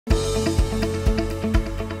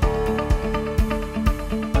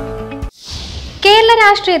കേരള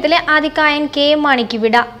രാഷ്ട്രീയത്തിലെ ആദികായൻ കെ.എം. മാണിക്ക്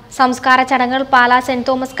വിട. സംസ്കാര ചടങ്ങുകൾ പാലാ സെന്റ്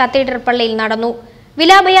തോമസ് കത്തീഡ്രൽ പള്ളിയിൽ നടന്നു.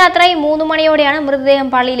 വിലാപയാത്രയായി 3 മണിയോടെയാണ് മൃതദേഹം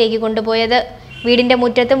പള്ളിയിലേക്ക് കൊണ്ടുപോയത്. വീടിന്റെ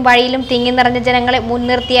മുറ്റത്തും വഴിയിലും തിങ്ങി നിറഞ്ഞ ജനങ്ങളെ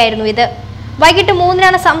മുൻനിർത്തിയായിരുന്നു ഇത്. വൈകിട്ട്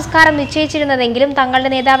 3-നാണ് സംസ്കാരം നിശ്ചയിച്ചിരുന്നതെങ്കിലും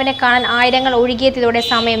തങ്ങളുടെ നേതാവിനെ കാണാൻ ആയിരങ്ങൾ ഒഴുകിയെത്തിയതോടെ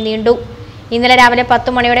സമയം നീണ്ടു. ഇന്നലെ രാവിലെ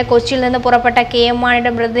 10 മണിയോടെ കൊച്ചിയിൽ നിന്ന് പുറപ്പെട്ട കെ.എം.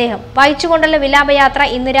 മാണിയുടെ മൃതദേഹം വഹിച്ചുകൊണ്ടുള്ള വിലാപയാത്ര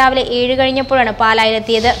ഇന്ന് രാവിലെ 7 കഴിഞ്ഞപ്പോഴാണ്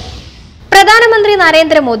പാലായിലെത്തിയത്. പ്രധാനമന്ത്രി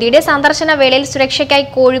നരേന്ദ്രമോദിയുടെ സന്ദർശന വേളയിൽ സുരക്ഷയ്ക്കായി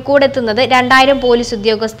കോഴിക്കോട് എത്തുന്നത് 2000 പോലീസ്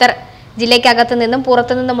ഉദ്യോഗസ്ഥർ. ജില്ലയ്ക്കകത്തു നിന്നും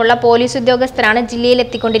പുറത്തുനിന്നുമുള്ള പോലീസ് ഉദ്യോഗസ്ഥരാണ് ജില്ലയിൽ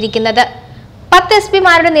എത്തിക്കൊണ്ടിരിക്കുന്നത്. 10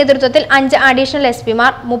 എസ്.പിമാരുടെ നേതൃത്വത്തിൽ 5 അഡീഷണൽ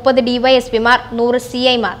എസ്.പിമാർ, 30 ഡിവൈഎസ്പിമാർ, 100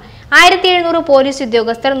 CIമാർ, 1700 പോലീസ്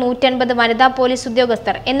ഉദ്യോഗസ്ഥർ, 150 വനിതാ പോലീസ്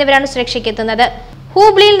ഉദ്യോഗസ്ഥർ എന്നിവരാണ് സുരക്ഷയ്ക്കെത്തുന്നത്.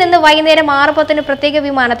 ഹൂബ്ലിയിൽ നിന്ന് വൈകുന്നേരം 6:10 പ്രത്യേക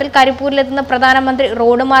വിമാനത്തിൽ കരിപ്പൂരിലെത്തുന്ന പ്രധാനമന്ത്രി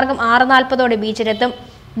റോഡ് മാർഗം 6:40 ബീച്ചിലെത്തും.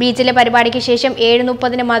 ബീച്ചിലെ പരിപാടിക്ക് ശേഷം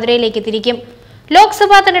 7:30 മധുരയിലേക്ക് തിരിക്കും.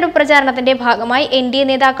 ലോക്സഭാ തെരഞ്ഞെടുപ്പ് പ്രചാരണത്തിന്റെ ഭാഗമായി NDA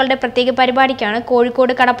നേതാക്കളുടെ പ്രത്യേക പരിപാടിക്കാണ്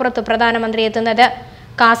കോഴിക്കോട് കടപ്പുറത്ത് പ്രധാനമന്ത്രി എത്തുന്നത്.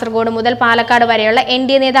 കാസർഗോഡ് മുതൽ പാലക്കാട് വരെയുള്ള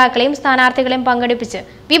NDA നേതാക്കളെയും സ്ഥാനാർത്ഥികളെയും പങ്കെടുപ്പിച്ച്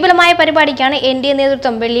വിപുലമായ പരിപാടിക്കാണ് NDA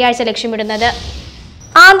നേതൃത്വം വെള്ളിയാഴ്ച ലക്ഷ്യമിടുന്നത്.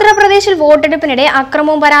 ആന്ധ്രാപ്രദേശിൽ വോട്ടെടുപ്പിനിടെ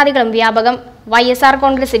അക്രമവും പരാതികളും വ്യാപകം. YSR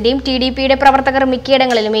കോൺഗ്രസിന്റെയും TDPയുടെ പ്രവർത്തകർ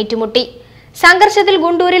മിക്കയിടങ്ങളിലും ഏറ്റുമുട്ടി. സംഘർഷത്തിൽ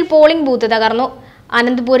ഗുണ്ടൂരിൽ പോളിംഗ് ബൂത്ത് തകർന്നു.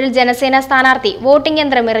 അനന്തപൂരിൽ ജനസേന സ്ഥാനാർത്ഥി വോട്ടിംഗ്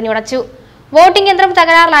യന്ത്രം എറിഞ്ഞുടച്ചു. വോട്ടിംഗ് യന്ത്രം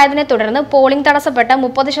തകരാറിലായതിനെ തുടർന്ന് പോളിംഗ് തടസ്സപ്പെട്ട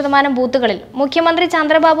 30% ബൂത്തുകളിൽ മുഖ്യമന്ത്രി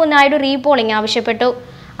ചന്ദ്രബാബു നായിഡു റീപോളിംഗ് ആവശ്യപ്പെട്ടു.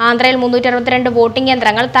 ആന്ധ്രയിൽ 362 വോട്ടിംഗ്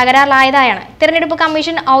യന്ത്രങ്ങൾ തകരാറിലായതായാണ് തെരഞ്ഞെടുപ്പ്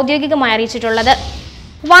കമ്മീഷൻ ഔദ്യോഗികമായി അറിയിച്ചിട്ടുള്ളത്.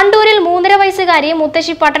 വണ്ടൂരിൽ 3.5 വയസ്സുകാരിയെ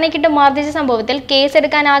മുത്തശ്ശി പട്ടണക്കിട്ട് മർദ്ദിച്ച സംഭവത്തിൽ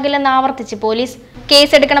കേസെടുക്കാനാകില്ലെന്ന് ആവർത്തിച്ച് പോലീസ്.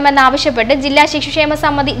 കേസെടുക്കണമെന്നാവശ്യപ്പെട്ട് ജില്ലാ ശിശുക്ഷേമ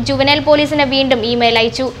സമിതി ജുവനൈൽ പോലീസിന് വീണ്ടും ഇമെയിൽ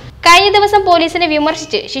അയച്ചു. കഴിഞ്ഞ ദിവസം പോലീസിനെ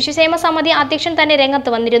വിമർശിച്ച് ശിശുക്ഷേമ സമിതി അധ്യക്ഷൻ തന്നെ രംഗത്ത്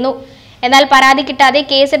വന്നിരുന്നു. എന്നാൽ പരാതി കിട്ടാതെ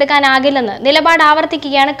കേസെടുക്കാനാകില്ലെന്ന് നിലപാട്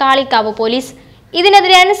ആവർത്തിക്കുകയാണ് കാളിക്കാവ് പോലീസ്.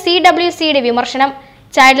 ഇതിനെതിരെയാണ് CWCയുടെ വിമർശനം.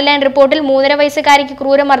 ചൈൽഡ് ലൈൻ റിപ്പോർട്ടിൽ 3.5 വയസ്സുകാരിക്ക്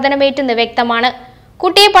ക്രൂരമർദ്ദനമേറ്റെന്ന് വ്യക്തമാണ്.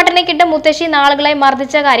 കുട്ടിയെ പട്ടണക്കിട്ട് മുത്തശ്ശി നാളുകളായി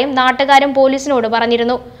മർദ്ദിച്ച കാര്യം നാട്ടുകാരും പോലീസിനോട്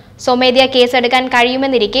പറഞ്ഞിരുന്നു. സ്വമേധയാ കേസെടുക്കാൻ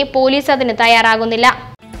കഴിയുമെന്നിരിക്കെ പോലീസ് അതിന് തയ്യാറാകുന്നില്ല.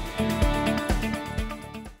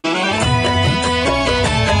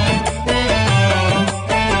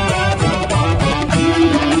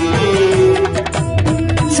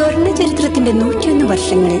 ചരിത്രത്തിന്റെ 101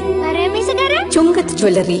 വർഷങ്ങൾ ചുങ്കത്ത്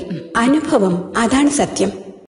ജ്വല്ലറി. അനുഭവം അതാണ് സത്യം.